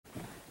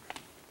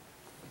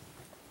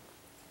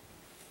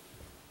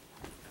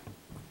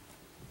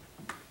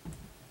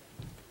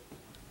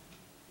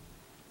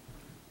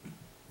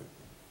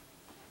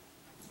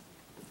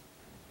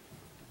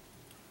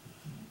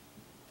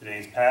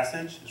Today's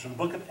passage is from the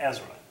book of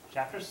Ezra,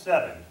 chapter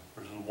 7,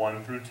 verses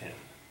 1 through 10.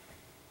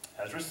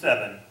 Ezra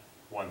 7,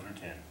 1 through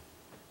 10.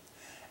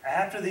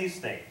 After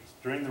these things,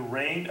 during the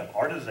reign of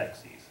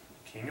Artaxerxes,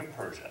 king of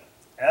Persia,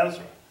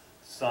 Ezra,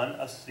 son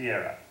of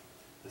Sierra,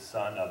 the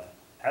son of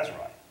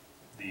Azariah,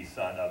 the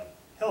son of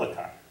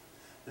Hilkiah,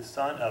 the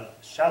son of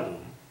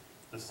Shallum,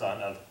 the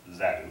son of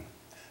Zadok,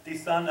 the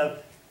son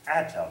of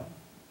Atum,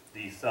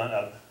 the son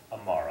of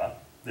Amara,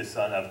 the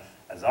son of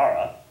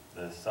Azara,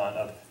 the son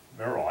of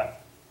Meroth,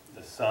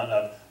 the son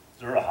of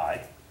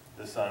Zerahai,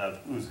 the son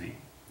of Uzi,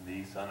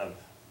 the son of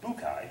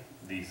Bukai,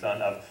 the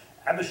son of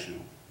Abishu,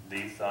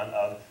 the son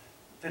of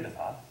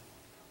Phinehas,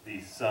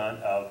 the son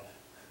of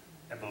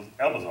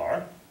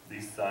Elazar, the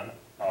son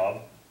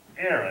of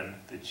Aaron,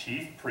 the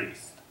chief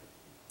priest.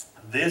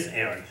 This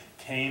Aaron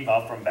came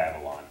up from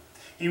Babylon.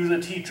 He was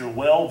a teacher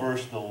well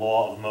versed in the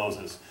law of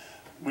Moses,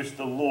 which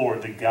the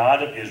Lord, the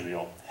God of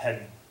Israel,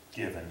 had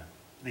given.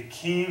 The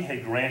king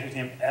had granted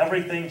him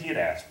everything he had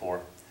asked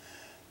for.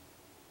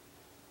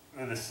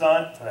 For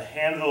the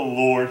hand of the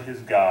Lord his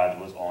God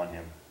was on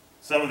him.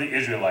 Some of the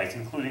Israelites,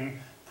 including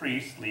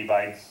priests,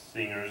 Levites,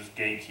 singers,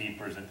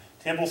 gatekeepers, and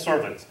temple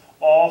servants,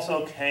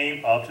 also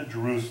came up to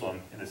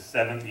Jerusalem in the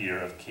 7th year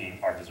of King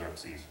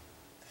Artaxerxes.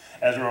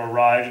 Ezra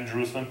arrived in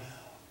Jerusalem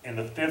in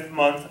the 5th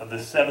month of the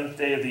 7th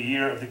day of the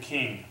year of the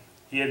king.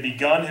 He had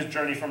begun his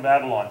journey from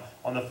Babylon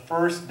on the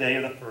 1st day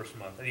of the 1st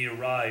month, and he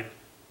arrived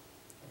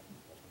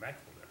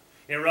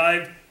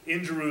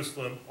in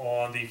Jerusalem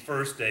on the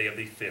 1st day of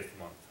the 5th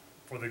month,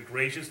 for the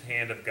gracious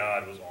hand of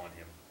God was on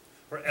him.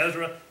 For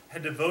Ezra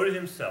had devoted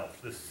himself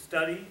to the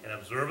study and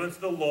observance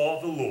of the law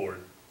of the Lord,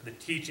 and the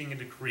teaching and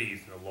decrees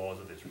and the laws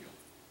of Israel.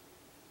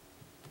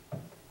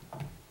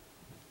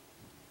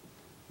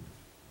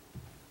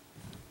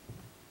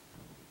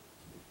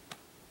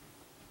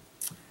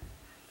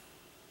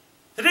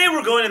 Today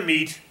we're going to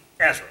meet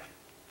Ezra.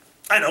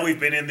 I know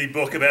we've been in the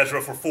book of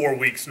Ezra for 4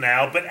 weeks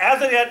now, but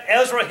as of yet,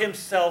 Ezra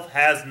himself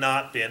has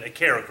not been a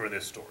character in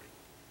this story.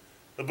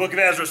 The book of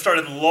Ezra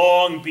started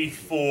long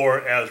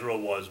before Ezra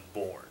was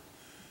born.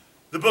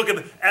 The book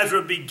of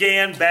Ezra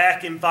began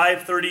back in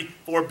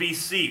 534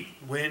 BC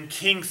when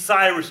King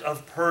Cyrus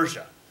of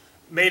Persia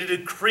made a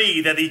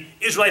decree that the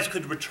Israelites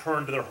could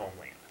return to their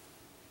homeland.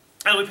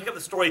 As we pick up the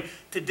story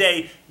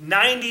today,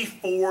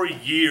 94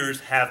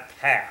 years have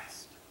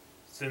passed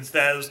since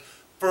those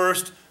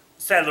first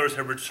settlers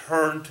have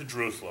returned to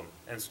Jerusalem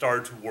and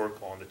started to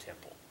work on the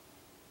temple.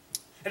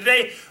 And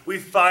today we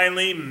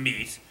finally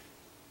meet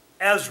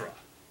Ezra.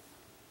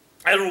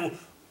 Ezra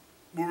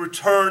will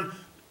return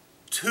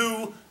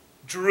to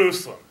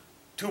Jerusalem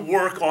to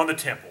work on the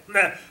temple.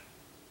 Now,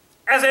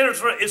 as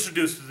Ezra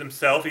introduces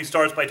himself, he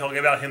starts by talking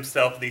about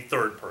himself in the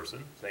third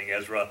person, saying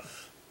Ezra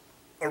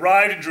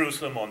arrived in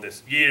Jerusalem on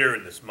this year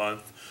and this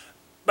month.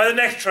 By the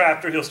next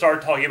chapter, he'll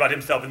start talking about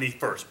himself in the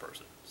first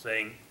person,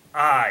 saying,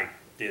 I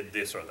did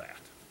this or that.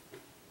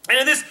 And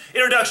in this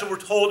introduction, we're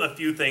told a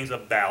few things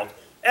about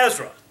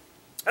Ezra.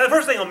 And the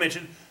first thing I'll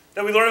mention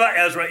that we learn about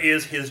Ezra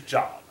is his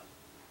job.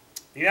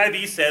 The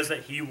NIV says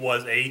that he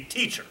was a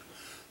teacher.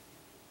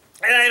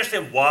 And I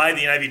understand why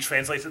the NIV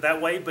translates it that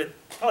way, but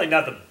probably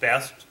not the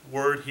best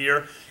word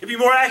here. It'd be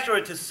more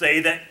accurate to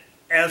say that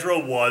Ezra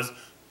was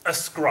a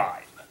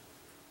scribe.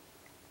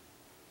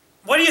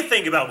 What do you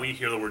think about when you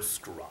hear the word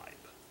scribe?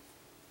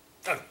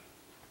 Okay.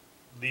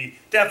 The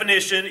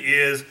definition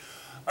is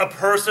a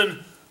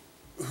person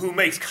who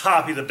makes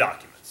copies of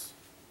documents.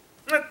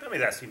 I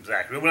mean, that seems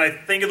accurate. When I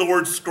think of the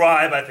word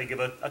scribe, I think of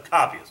a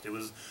copyist. It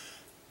was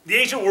the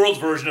ancient world's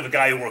version of a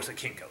guy who works at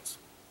Kinko's.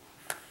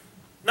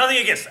 Nothing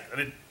against that. I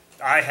mean,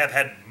 I have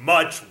had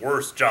much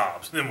worse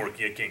jobs than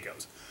working at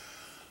Kinko's.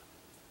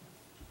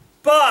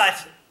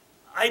 But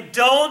I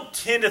don't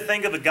tend to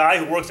think of the guy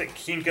who works at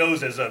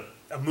Kinko's as a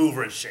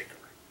mover and shaker.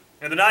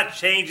 And they're not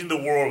changing the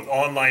world with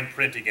online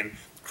printing and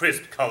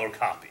crisp color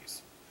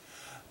copies.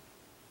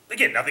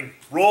 Again, nothing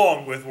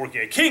wrong with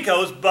working at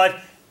Kinko's, but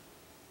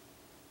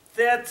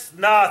that's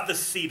not the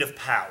seat of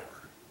power.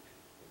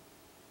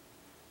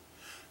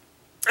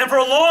 And for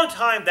a long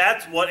time,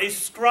 that's what a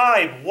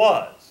scribe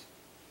was.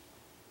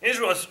 In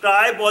Israel, a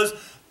scribe was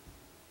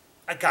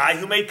a guy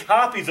who made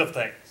copies of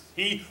things.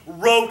 He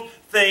wrote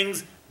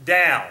things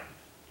down.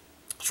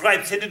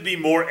 Scribes tended to be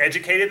more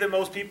educated than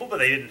most people, but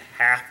they didn't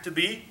have to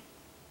be.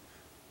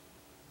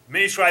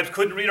 Many scribes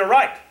couldn't read or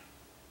write.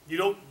 You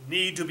don't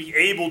need to be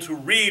able to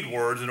read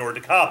words in order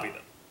to copy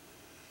them.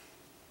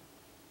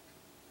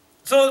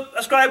 So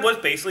a scribe was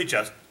basically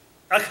just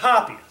a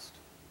copyist.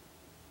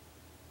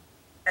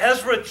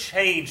 Ezra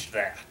changed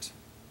that.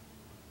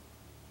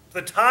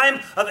 The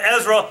time of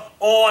Ezra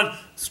on,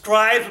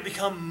 scribes would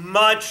become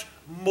much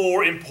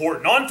more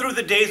important, on through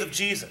the days of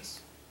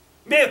Jesus.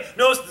 You may have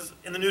noticed this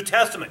in the New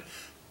Testament.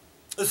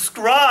 The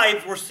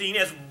scribes were seen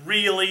as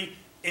really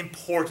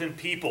important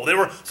people. They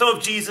were some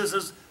of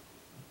Jesus'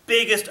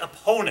 biggest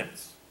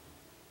opponents.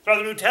 Throughout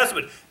the New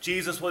Testament,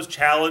 Jesus was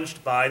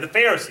challenged by the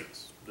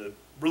Pharisees, the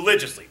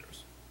religious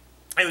leaders.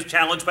 He was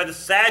challenged by the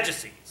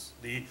Sadducees,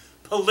 the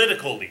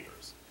political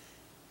leaders.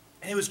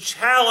 And he was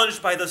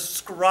challenged by the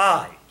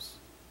scribes,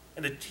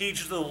 and the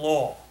teachers of the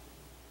law.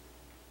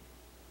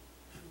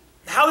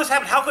 How this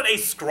happened? How could a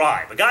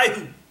scribe, a guy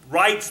who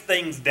writes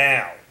things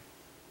down,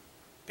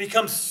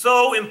 become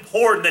so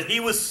important that he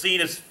was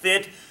seen as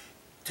fit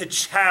to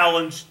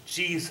challenge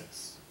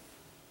Jesus?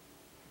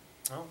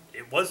 Well,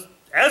 it was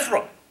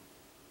Ezra.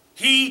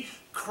 He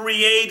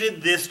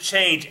created this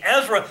change.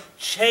 Ezra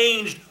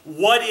changed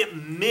what it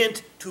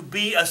meant to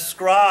be a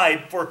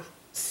scribe for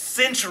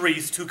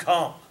centuries to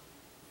come.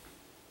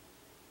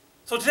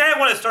 So today I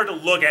want to start to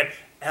look at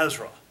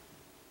Ezra.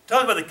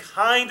 Talk about the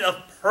kind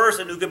of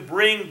person who could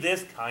bring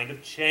this kind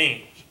of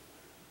change.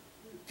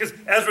 Because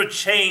Ezra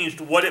changed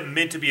what it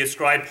meant to be a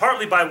scribe,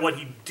 partly by what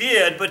he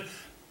did, but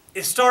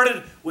it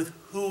started with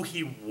who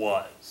he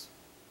was.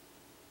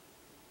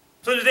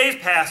 So today's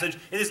passage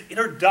is this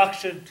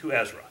introduction to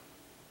Ezra.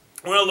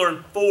 We're going to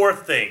learn 4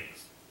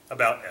 things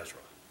about Ezra.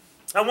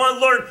 I want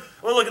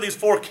to look at these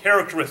 4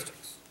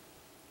 characteristics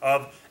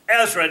of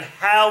Ezra and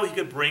how he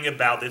could bring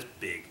about this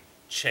big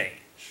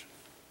change.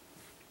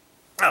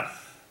 Now,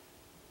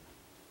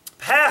 the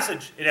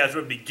passage in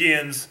Ezra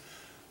begins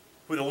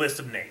with a list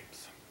of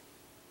names.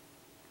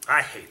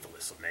 I hate the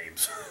list of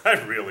names. I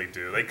really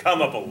do. They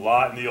come up a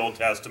lot in the Old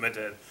Testament,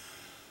 and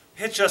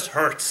it just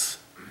hurts.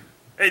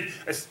 I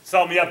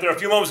saw me up there a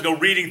few moments ago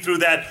reading through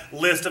that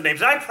list of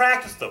names. And I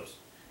practice those.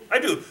 I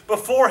do.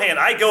 Beforehand,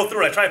 I go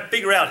through it. I try to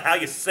figure out how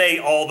you say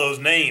all those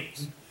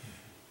names.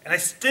 And I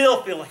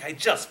still feel like I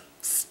just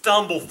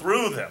stumble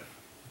through them.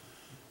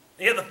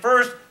 And yet the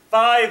first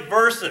 5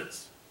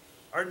 verses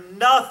are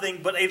nothing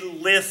but a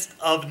list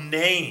of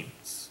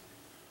names.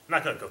 I'm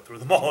not going to go through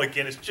them all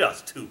again. It's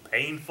just too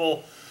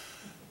painful.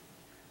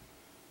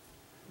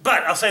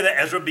 But I'll say that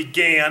Ezra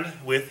began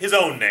with his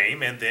own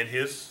name and then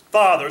his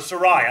father,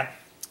 Sariah.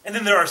 And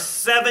then there are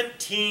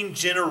 17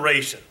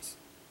 generations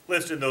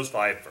listed in those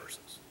 5 verses.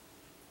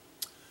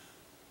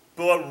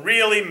 But what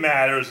really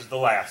matters is the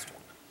last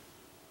one.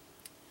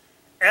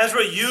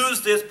 Ezra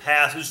used this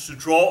passage to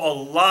draw a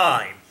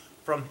line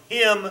from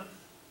him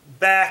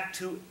back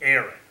to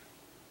Aaron,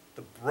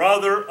 the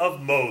brother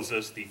of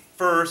Moses, the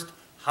first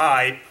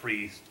high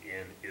priest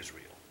in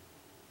Israel.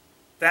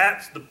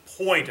 That's the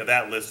point of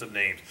that list of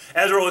names.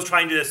 Ezra was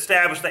trying to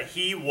establish that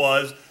he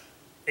was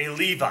a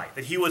Levite,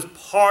 that he was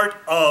part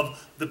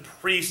of the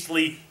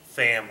priestly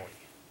family,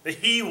 that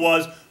he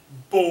was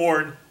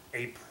born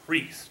a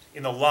priest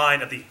in the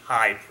line of the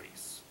high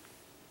priests.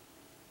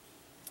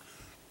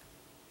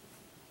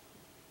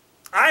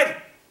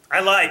 I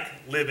like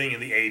living in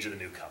the age of the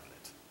New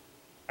Covenant.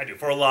 I do,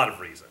 for a lot of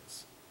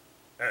reasons.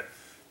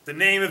 The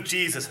name of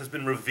Jesus has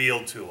been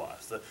revealed to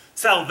us. The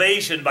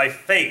salvation by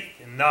faith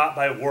and not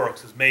by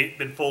works has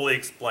been fully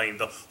explained.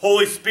 The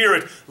Holy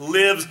Spirit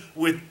lives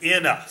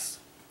within us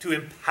to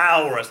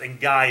empower us and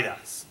guide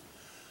us.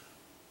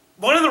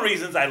 One of the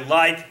reasons I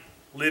like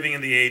living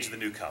in the age of the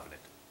New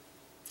Covenant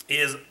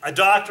is a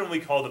doctrine we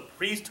call the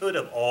priesthood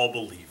of all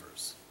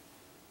believers.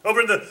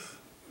 Over in the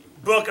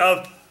book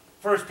of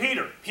 1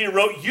 Peter, Peter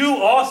wrote,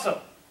 "You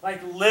also,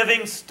 like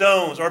living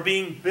stones, are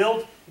being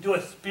built into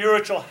a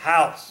spiritual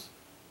house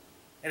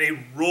and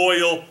a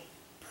royal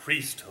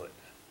priesthood."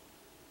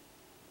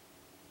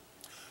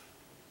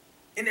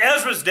 In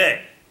Ezra's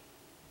day,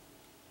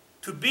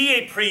 to be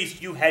a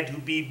priest, you had to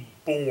be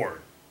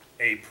born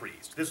a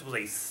priest. This was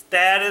a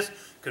status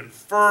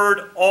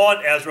conferred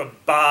on Ezra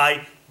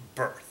by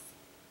birth.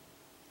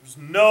 There's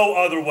no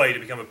other way to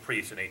become a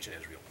priest in ancient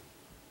Israel.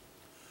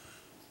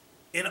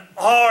 In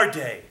our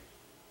day,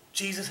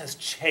 Jesus has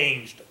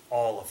changed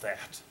all of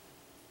that.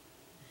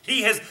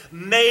 He has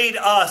made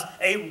us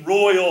a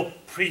royal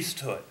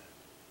priesthood.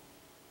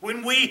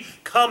 When we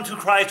come to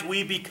Christ,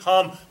 we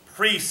become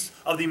priests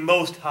of the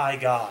Most High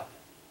God.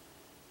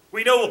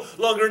 We no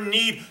longer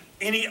need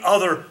any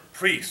other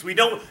priest. We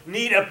don't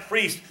need a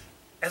priest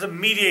as a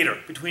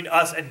mediator between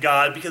us and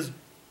God, because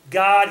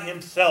God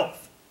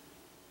himself,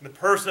 in the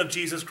person of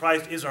Jesus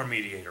Christ, is our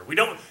mediator. We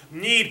don't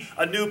need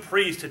a new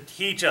priest to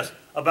teach us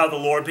about the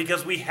Lord,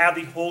 because we have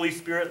the Holy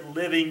Spirit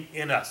living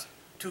in us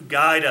to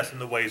guide us in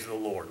the ways of the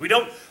Lord. We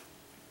don't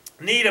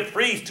need a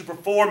priest to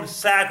perform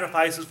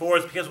sacrifices for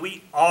us, because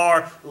we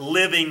are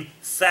living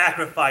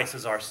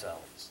sacrifices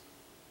ourselves.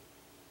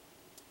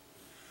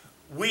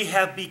 We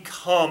have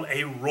become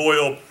a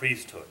royal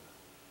priesthood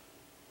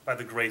by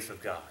the grace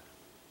of God.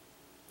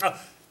 Now,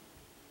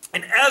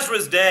 in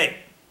Ezra's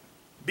day,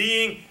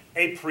 being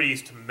a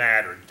priest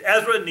mattered.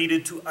 Ezra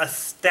needed to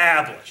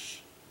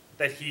establish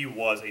that he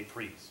was a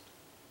priest.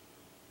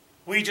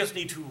 We just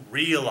need to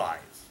realize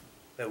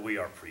that we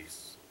are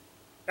priests.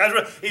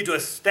 Ezra needed to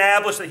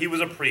establish that he was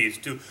a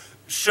priest, to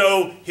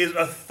show his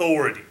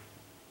authority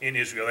in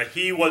Israel, that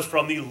he was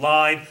from the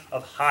line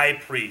of high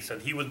priests,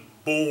 and he was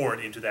born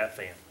into that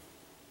family.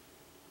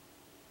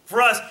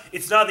 For us,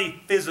 it's not the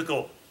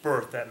physical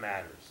birth that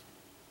matters,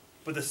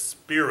 but the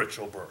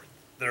spiritual birth,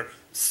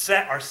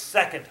 our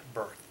second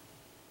birth.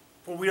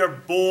 For we are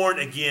born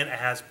again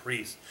as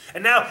priests.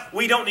 And now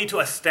we don't need to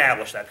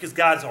establish that, because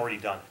God's already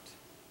done it.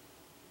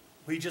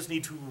 We just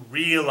need to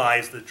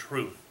realize the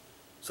truth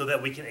so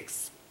that we can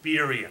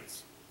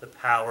experience the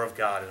power of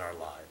God in our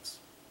lives.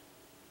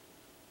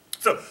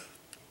 So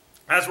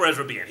that's where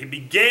Ezra began. He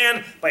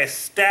began by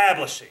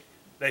establishing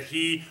that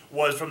he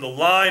was from the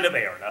line of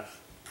Aaron, a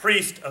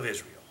priest of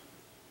Israel.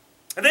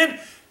 And then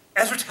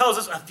Ezra tells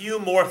us a few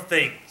more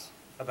things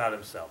about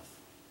himself.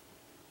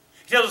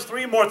 He tells us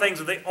 3 more things,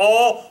 and they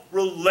all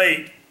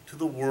relate to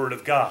the Word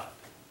of God.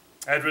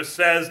 Ezra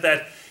says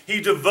that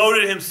he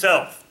devoted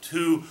himself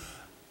to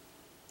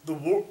the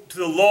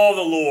law of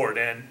the Lord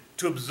and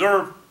to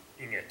observing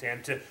it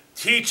and to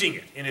teaching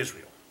it in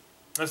Israel.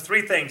 There's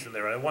 3 things in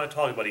there, and I want to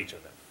talk about each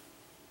of them.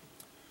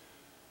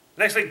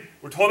 The next thing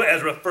we're told about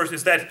Ezra first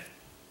is that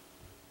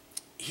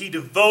he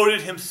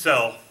devoted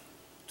himself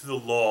to the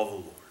law of the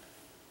Lord.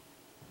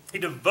 He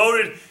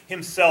devoted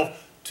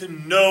himself to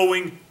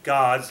knowing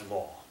God's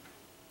law.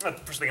 The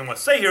first thing I want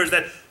to say here is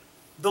that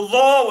the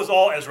law was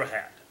all Ezra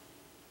had.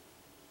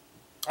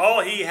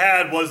 All he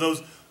had was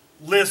those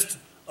list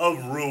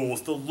of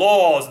rules, the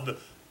laws, and the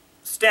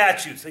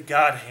statutes that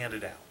God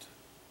handed out.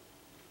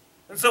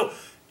 And so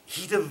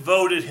he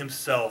devoted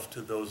himself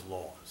to those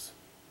laws.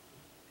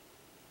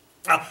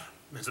 Now,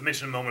 as I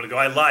mentioned a moment ago,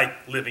 I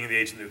like living in the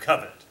age of the New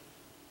Covenant.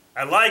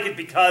 I like it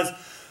because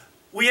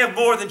we have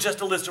more than just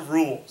a list of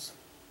rules.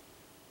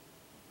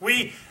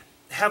 We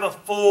have a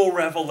full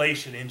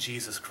revelation in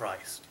Jesus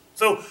Christ.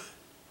 So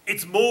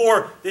it's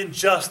more than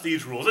just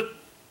these rules.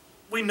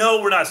 We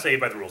know we're not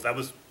saved by the rules. That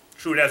was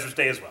true at Ezra's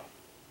day as well.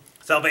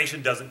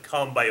 Salvation doesn't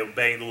come by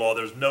obeying the law.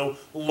 There's no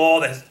law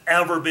that has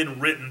ever been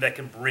written that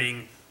can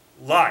bring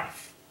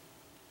life.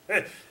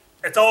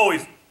 It's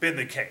always been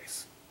the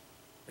case.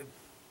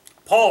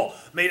 Paul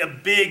made a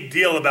big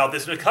deal about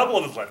this in a couple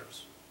of his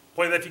letters,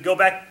 pointing that if you go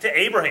back to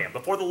Abraham,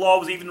 before the law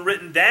was even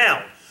written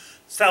down,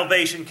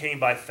 salvation came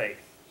by faith.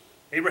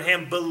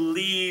 Abraham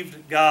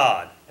believed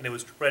God, and it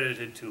was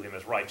credited to him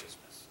as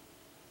righteousness.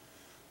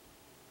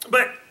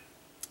 But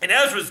in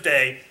Ezra's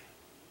day,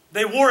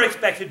 they were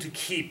expected to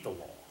keep the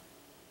law.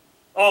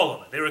 All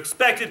of it. They were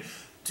expected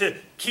to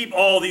keep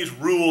all these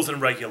rules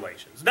and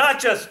regulations. Not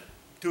just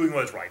doing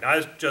what's right,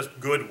 not just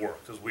good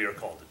works, as we are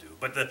called to do,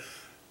 but the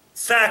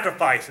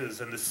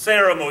sacrifices and the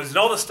ceremonies and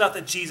all the stuff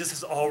that Jesus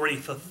has already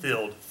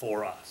fulfilled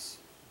for us.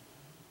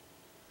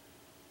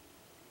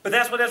 But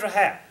that's what Ezra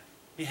had.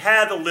 He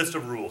had the list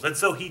of rules, and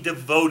so he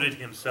devoted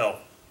himself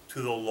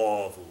to the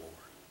law of the Lord.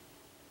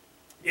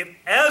 If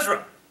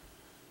Ezra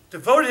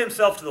devoted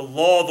himself to the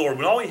law of the Lord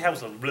when all he had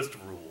was a list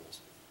of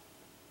rules,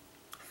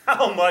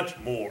 how much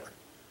more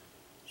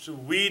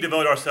should we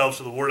devote ourselves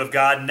to the Word of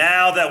God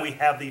now that we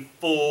have the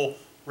full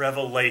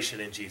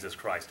revelation in Jesus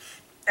Christ?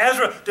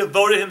 Ezra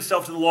devoted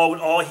himself to the law when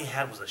all he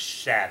had was a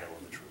shadow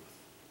of the truth.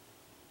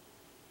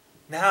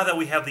 Now that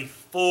we have the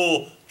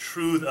full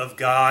truth of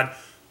God,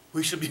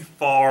 we should be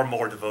far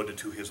more devoted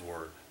to His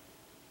Word.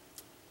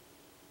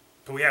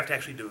 But we have to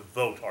actually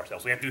devote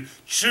ourselves. We have to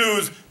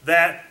choose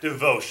that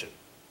devotion.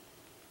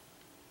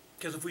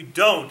 Because if we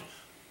don't,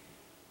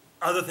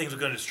 other things are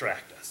going to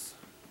distract us.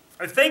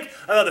 I think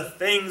about the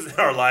things in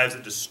our lives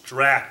that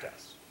distract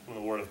us from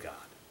the Word of God.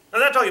 Now,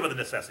 I'm not talking about the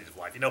necessities of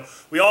life. You know,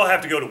 we all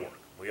have to go to work.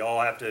 We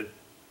all have to,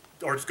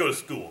 or just go to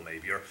school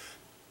maybe, or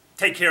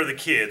take care of the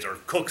kids, or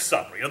cook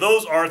supper. You know,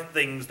 those are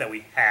things that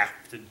we have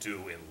to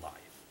do in life.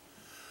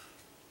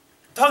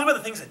 I'm talking about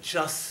the things that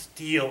just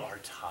steal our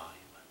time.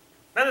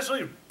 Not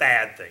necessarily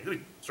bad things. I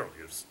mean, certainly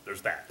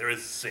there's that. There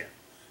is sin.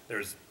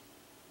 There's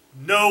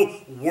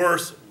no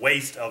worse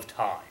waste of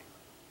time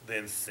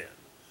than sin.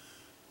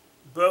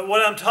 But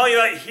what I'm telling you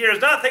about here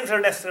is not things that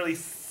are necessarily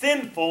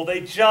sinful.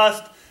 They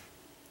just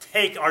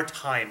take our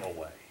time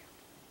away.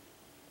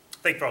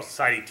 I think for our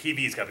society,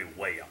 TV's got to be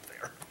way up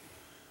there.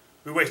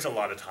 We waste a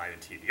lot of time in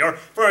TV. Or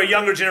for a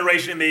younger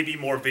generation, it may be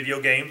more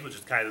video games, which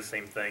is kind of the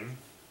same thing.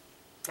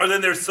 Or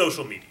then there's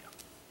social media.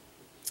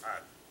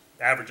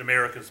 The average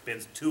American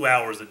spends 2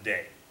 hours a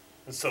day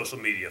in social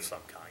media of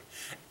some kind.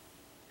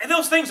 And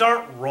those things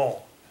aren't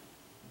wrong.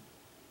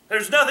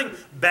 There's nothing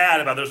bad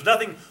about it. There's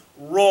nothing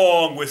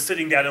wrong with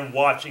sitting down and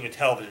watching a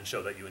television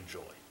show that you enjoy.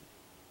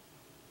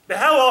 But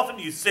how often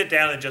do you sit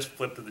down and just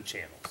flip through the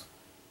channels?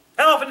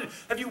 How often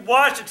have you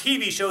watched a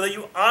TV show that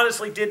you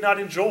honestly did not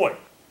enjoy?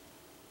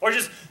 Or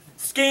just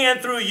scan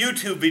through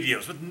YouTube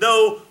videos with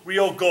no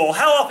real goal?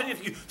 How often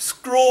have you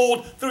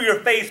scrolled through your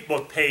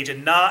Facebook page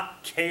and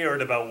not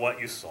cared about what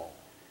you saw?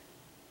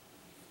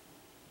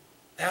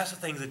 That's the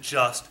things that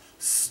just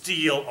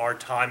steal our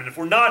time. And if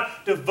we're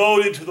not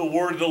devoted to the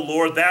Word of the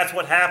Lord, that's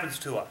what happens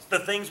to us. The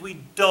things we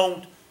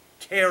don't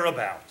care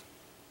about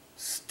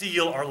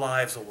steal our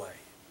lives away.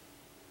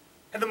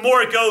 And the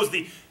more it goes,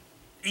 the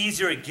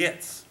easier it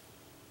gets.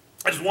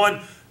 As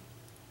one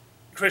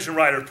Christian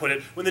writer put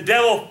it, when the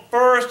devil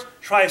first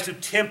tries to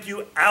tempt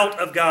you out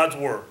of God's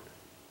Word,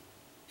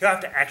 he'll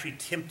have to actually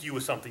tempt you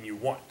with something you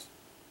want.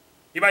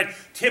 He might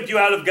tempt you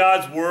out of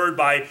God's Word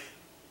by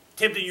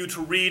tempting you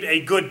to read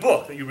a good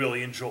book that you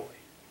really enjoy.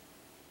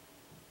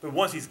 But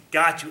once he's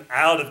got you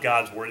out of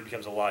God's Word, it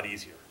becomes a lot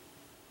easier.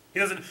 He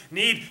doesn't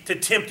need to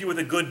tempt you with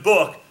a good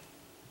book.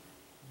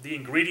 The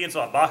ingredients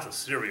on a box of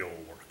cereal will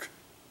work.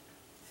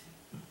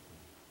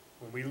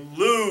 When we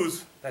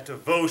lose that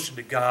devotion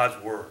to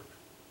God's Word,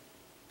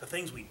 the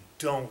things we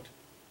don't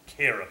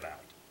care about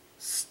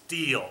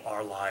steal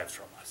our lives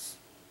from us.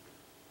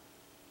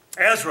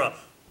 Ezra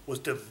was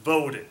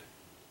devoted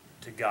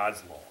to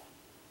God's law.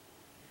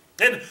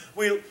 Then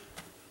we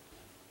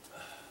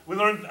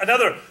learn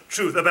another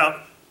truth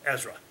about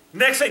Ezra.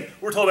 Next thing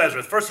we're told about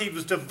Ezra. First, he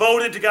was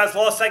devoted to God's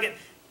law. Second,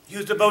 he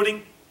was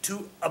devoting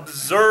to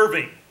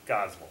observing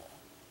God's law.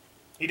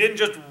 He didn't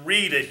just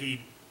read it,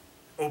 he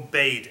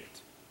obeyed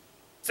it.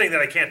 Saying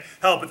that, I can't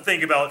help but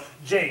think about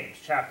James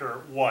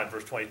chapter 1,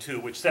 verse 22,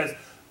 which says,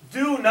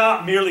 "Do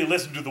not merely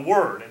listen to the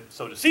word and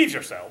so deceive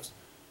yourselves.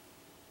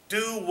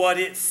 Do what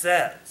it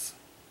says."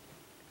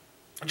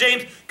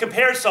 James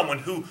compares someone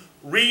who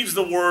reads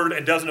the word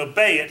and doesn't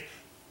obey it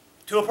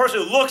to a person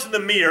who looks in the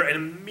mirror and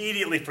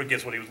immediately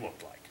forgets what he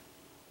looked like.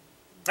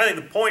 I think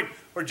the point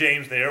for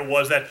James there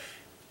was that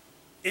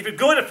if you're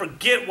going to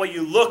forget what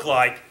you look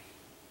like,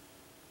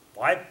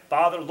 why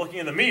bother looking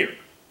in the mirror?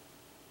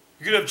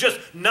 You could have just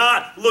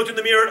not looked in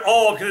the mirror at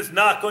all, because it's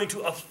not going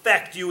to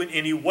affect you in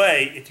any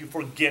way if you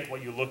forget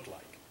what you look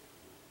like.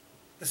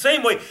 The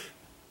same way,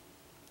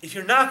 if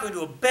you're not going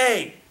to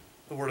obey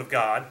the Word of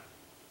God,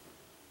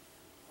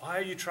 why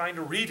are you trying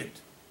to read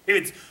it? If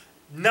it's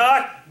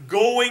not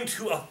going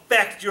to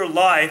affect your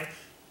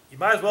life, you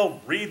might as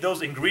well read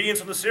those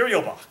ingredients on the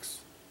cereal box.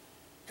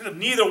 Because if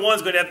neither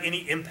one's going to have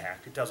any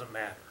impact, it doesn't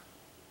matter.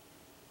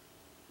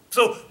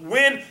 So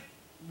when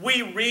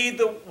we read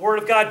the Word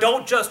of God,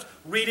 don't just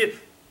read it,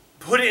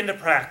 put it into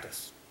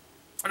practice.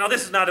 Now,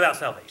 this is not about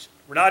salvation.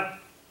 We're not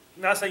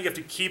saying you have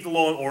to keep the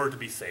law in order to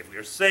be saved. We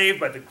are saved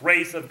by the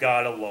grace of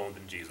God alone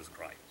in Jesus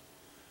Christ.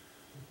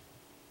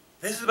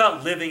 This is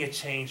about living a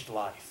changed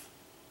life.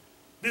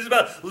 This is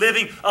about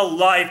living a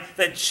life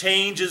that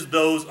changes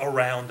those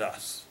around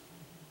us.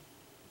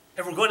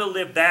 If we're going to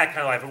live that kind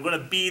of life, if we're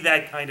going to be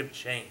that kind of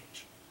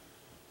change,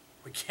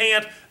 we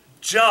can't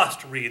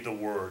just read the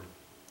Word.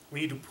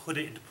 We need to put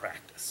it into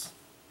practice.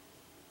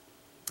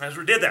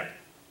 Ezra did that.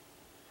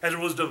 Ezra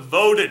was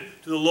devoted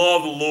to the law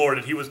of the Lord,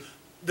 and he was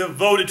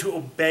devoted to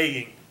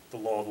obeying the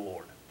law of the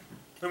Lord.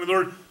 Then we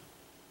learned,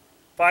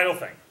 final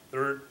thing,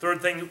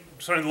 third thing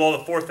concerning the law,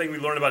 the fourth thing we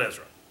learned about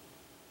Ezra.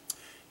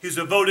 He was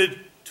devoted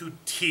to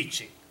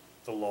teaching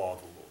the law of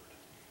the Lord.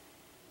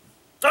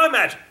 So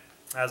imagine,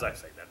 as I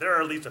say that, there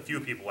are at least a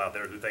few people out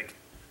there who think,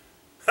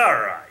 all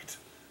right,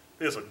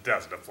 this one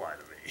doesn't apply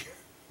to me.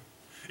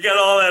 You got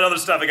all that other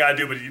stuff I got to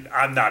do, but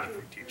I'm not a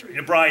teacher.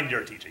 Brian,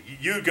 you're a teacher.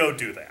 You go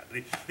do that.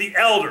 The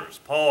elders,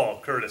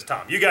 Paul, Curtis,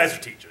 Tom, you guys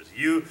are teachers.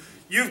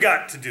 You've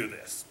got to do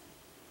this.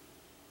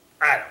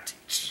 I don't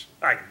teach.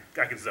 I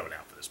can zone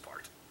out for this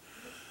part.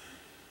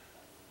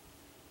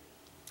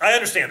 I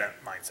understand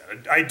that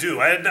mindset. I do.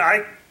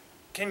 I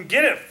can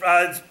get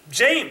it.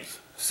 James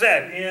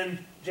said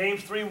in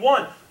James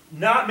 3:1,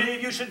 "Not many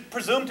of you should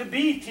presume to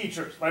be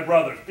teachers, my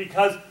brothers,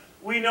 because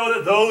we know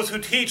that those who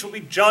teach will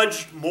be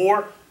judged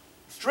more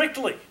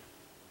strictly."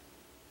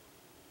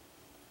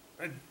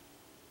 I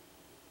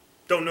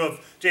don't know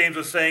if James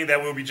was saying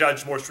that we'll be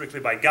judged more strictly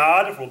by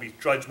God, if we'll be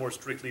judged more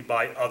strictly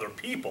by other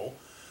people.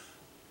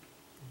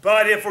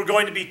 But if we're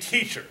going to be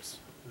teachers,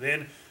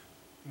 then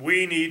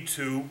we need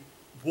to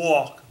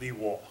walk the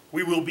walk.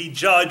 We will be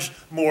judged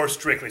more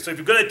strictly. So if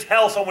you're going to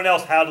tell someone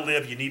else how to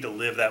live, you need to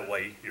live that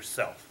way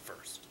yourself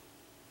first.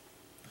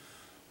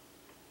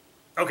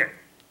 Okay,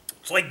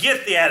 so I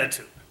get the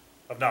attitude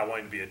of not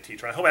wanting to be a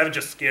teacher. I hope I haven't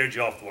just scared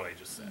you off with what I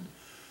just said.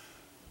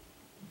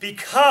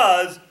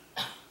 Because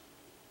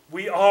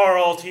we are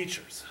all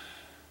teachers.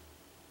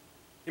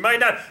 You might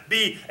not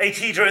be a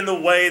teacher in the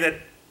way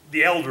that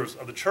the elders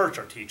of the church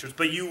are teachers,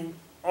 but you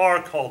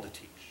are called to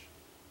teach.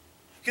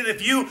 Because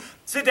if you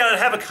sit down and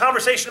have a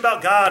conversation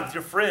about God with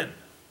your friend,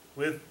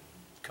 with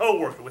a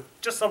coworker, with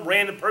just some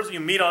random person you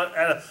meet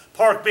at a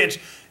park bench,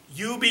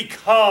 you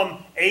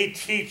become a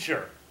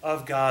teacher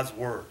of God's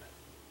Word.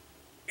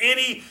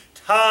 Any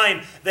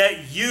time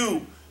that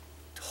you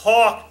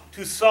talk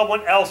to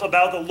someone else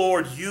about the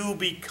Lord, you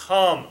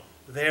become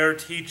their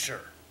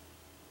teacher.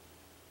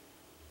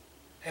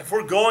 If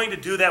we're going to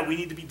do that, we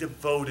need to be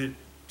devoted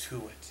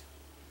to it.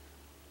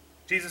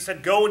 Jesus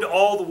said, "Go into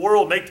all the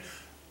world, make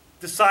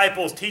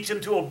disciples, teach them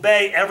to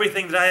obey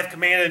everything that I have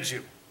commanded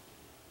you."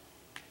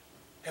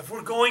 If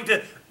we're going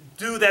to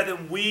do that,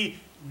 then we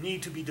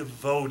need to be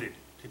devoted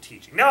to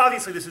teaching. Now,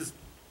 obviously, this is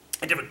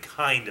a different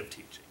kind of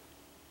teaching.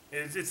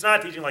 It's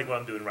not teaching like what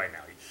I'm doing right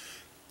now.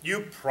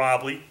 You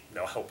probably,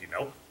 I hope you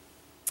know,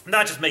 I'm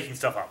not just making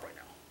stuff up right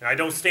now. And I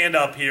don't stand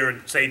up here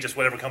and say just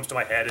whatever comes to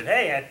my head and,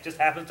 hey, it just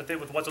happens to fit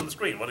with what's on the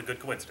screen. What a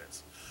good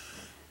coincidence.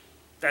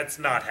 That's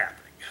not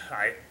happening.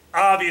 I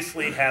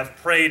obviously have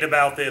prayed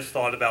about this,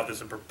 thought about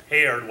this, and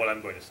prepared what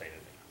I'm going to say in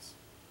advance.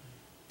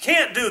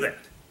 Can't do that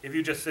if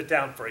you just sit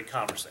down for a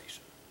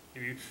conversation.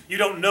 You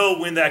don't know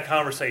when that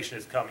conversation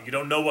is coming. You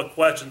don't know what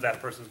questions that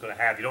person's going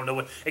to have. You don't know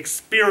what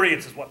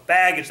experiences, what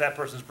baggage that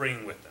person's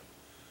bringing with them.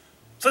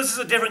 So this is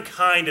a different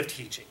kind of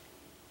teaching.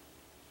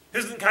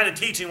 This isn't the kind of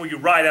teaching where you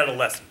write out a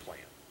lesson plan.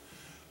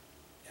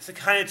 It's the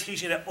kind of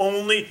teaching that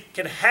only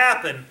can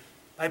happen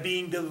by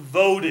being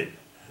devoted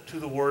to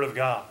the Word of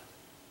God.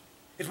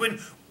 It's when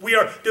we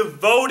are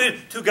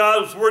devoted to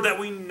God's word that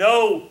we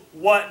know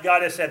what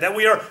God has said, that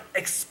we are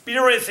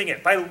experiencing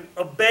it by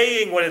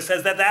obeying what it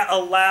says, that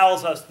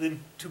allows us then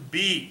to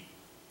be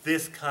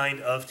this kind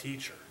of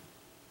teacher.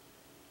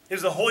 It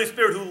is the Holy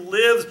Spirit who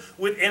lives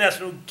within us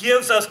and who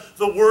gives us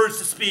the words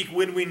to speak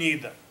when we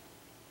need them.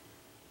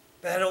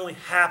 That only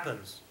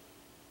happens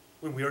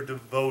when we are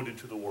devoted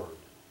to the word.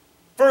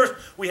 First,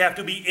 we have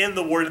to be in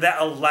the word, and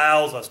that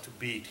allows us to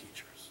be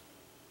teachers.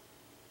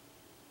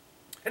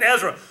 And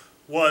Ezra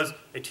was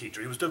a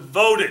teacher. He was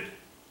devoted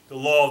to the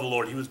law of the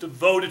Lord. He was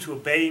devoted to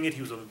obeying it.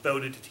 He was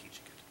devoted to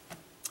teaching it.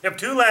 I have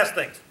two last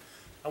things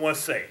I want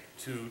to say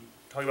to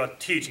talk about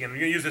teaching, and I'm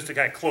going to use this to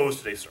kind of close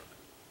today's sermon.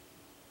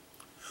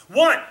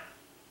 One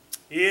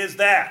is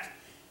that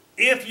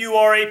if you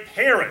are a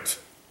parent,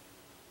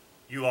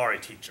 you are a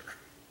teacher.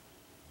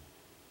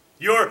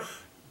 Your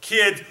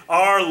kids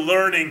are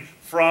learning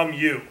from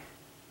you.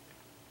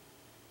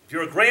 If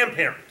you're a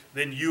grandparent,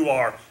 then you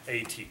are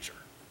a teacher.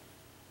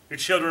 Your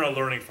children are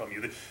learning from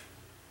you.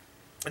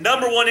 The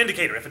number one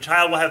indicator if a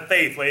child will have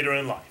faith later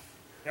in life,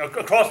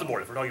 across the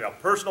board, if we're talking about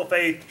personal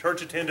faith,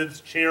 church attendance,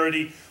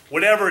 charity,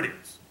 whatever it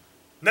is,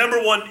 number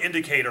one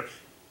indicator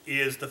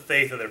is the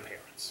faith of their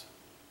parents.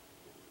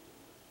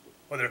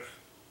 What their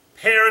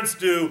parents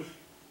do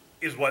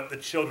is what the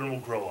children will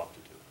grow up to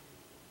do.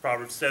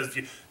 Proverbs says, if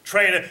you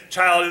train a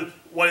child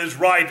what is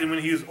right, and when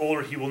he is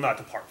older, he will not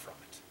depart from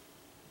it.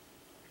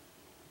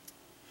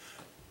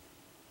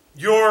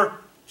 Your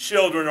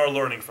children are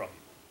learning from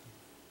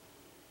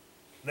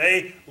you.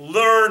 They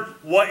learn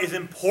what is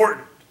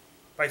important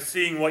by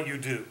seeing what you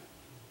do.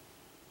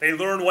 They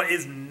learn what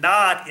is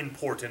not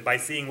important by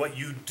seeing what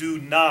you do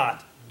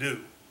not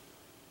do.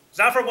 It's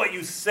not from what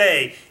you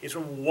say, it's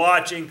from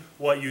watching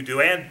what you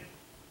do. And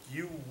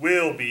you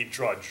will be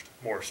judged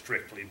more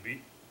strictly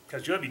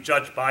because you're going to be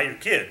judged by your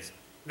kids,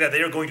 that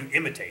they are going to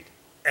imitate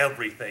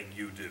everything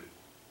you do.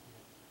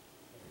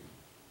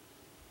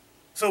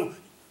 So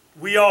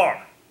we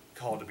are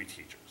called to be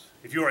teachers.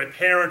 If you are a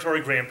parent or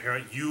a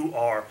grandparent, you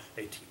are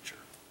a teacher.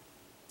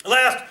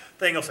 Last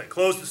thing I'll say,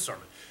 close this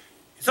sermon.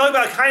 It's talking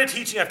about a kind of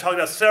teaching I've talked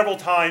about several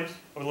times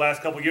over the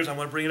last couple of years. I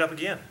want to bring it up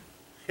again.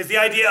 It's the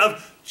idea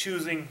of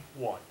choosing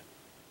one.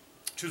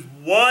 Choose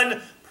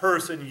one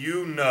person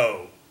you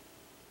know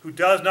who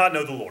does not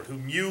know the Lord,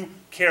 whom you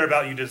care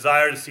about, you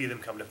desire to see them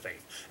come to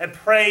faith. And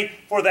pray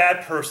for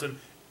that person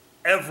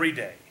every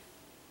day.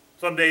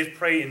 Some days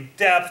pray in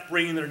depth,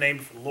 bringing their name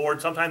before the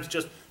Lord. Some days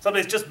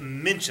just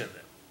mention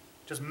them.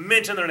 Just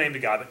mention their name to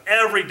God. But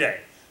every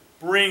day,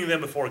 bring them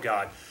before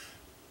God.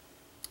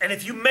 And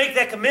if you make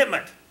that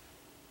commitment,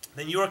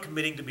 then you are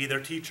committing to be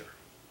their teacher.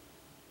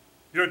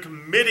 You're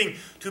committing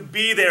to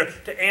be there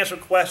to answer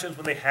questions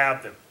when they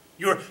have them.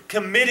 You're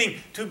committing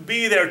to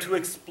be there to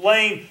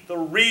explain the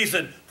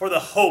reason for the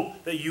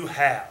hope that you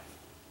have.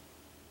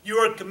 You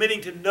are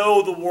committing to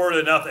know the Word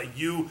enough that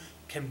you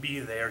can be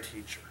their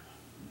teacher.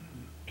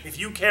 If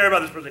you care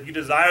about this person, if you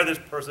desire this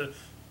person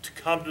to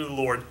come to the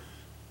Lord,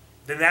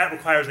 then that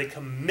requires a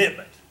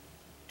commitment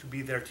to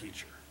be their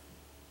teacher.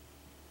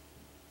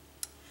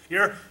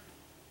 You're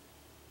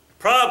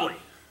probably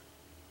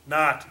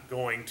not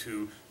going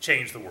to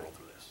change the world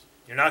through this.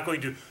 You're not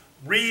going to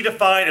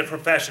redefine a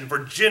profession for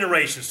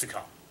generations to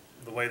come,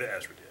 the way that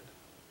Ezra did.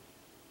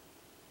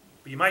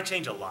 But you might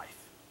change a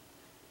life.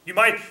 You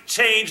might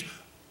change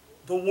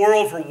the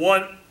world for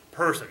one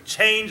person.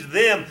 Change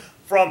them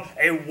from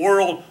a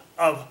world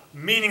of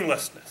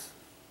meaninglessness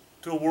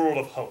to a world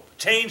of hope.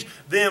 Change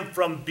them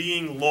from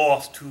being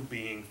lost to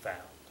being found.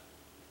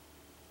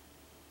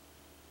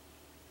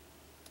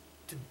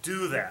 To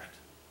do that,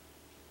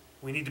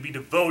 we need to be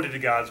devoted to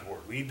God's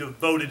Word. We need to be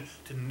devoted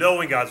to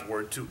knowing God's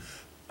Word, to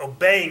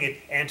obeying it,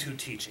 and to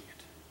teaching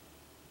it.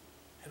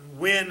 And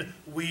when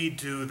we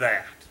do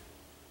that,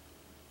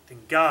 then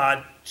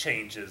God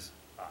changes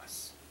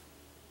us.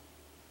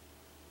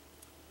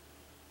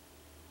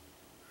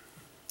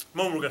 A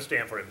moment we're going to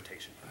stand for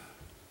invitation.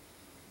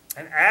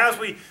 And as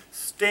we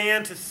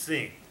stand to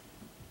sing,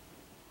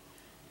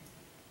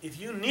 if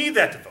you need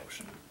that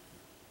devotion,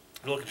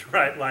 you look at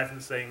your life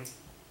and saying,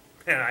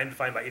 man, I'm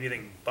defined by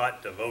anything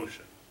but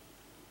devotion.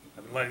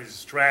 I've been letting these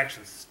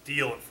distractions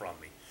steal it from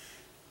me.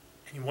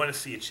 And you want to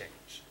see a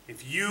change.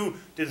 If you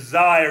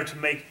desire to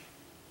make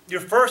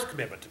your first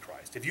commitment to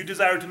Christ, if you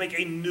desire to make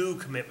a new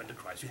commitment to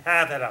Christ, you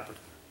have that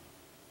opportunity.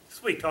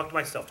 This week, talk to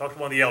myself, talk to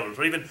one of the elders,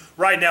 or even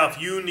right now, if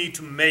you need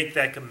to make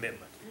that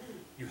commitment,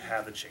 you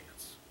have the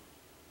chance.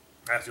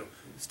 As you'll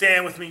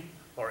stand with me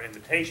for our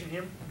invitation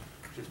hymn,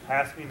 which is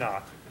Pass Me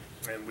Not,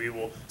 and we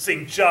will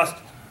sing just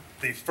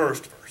the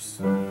first verse.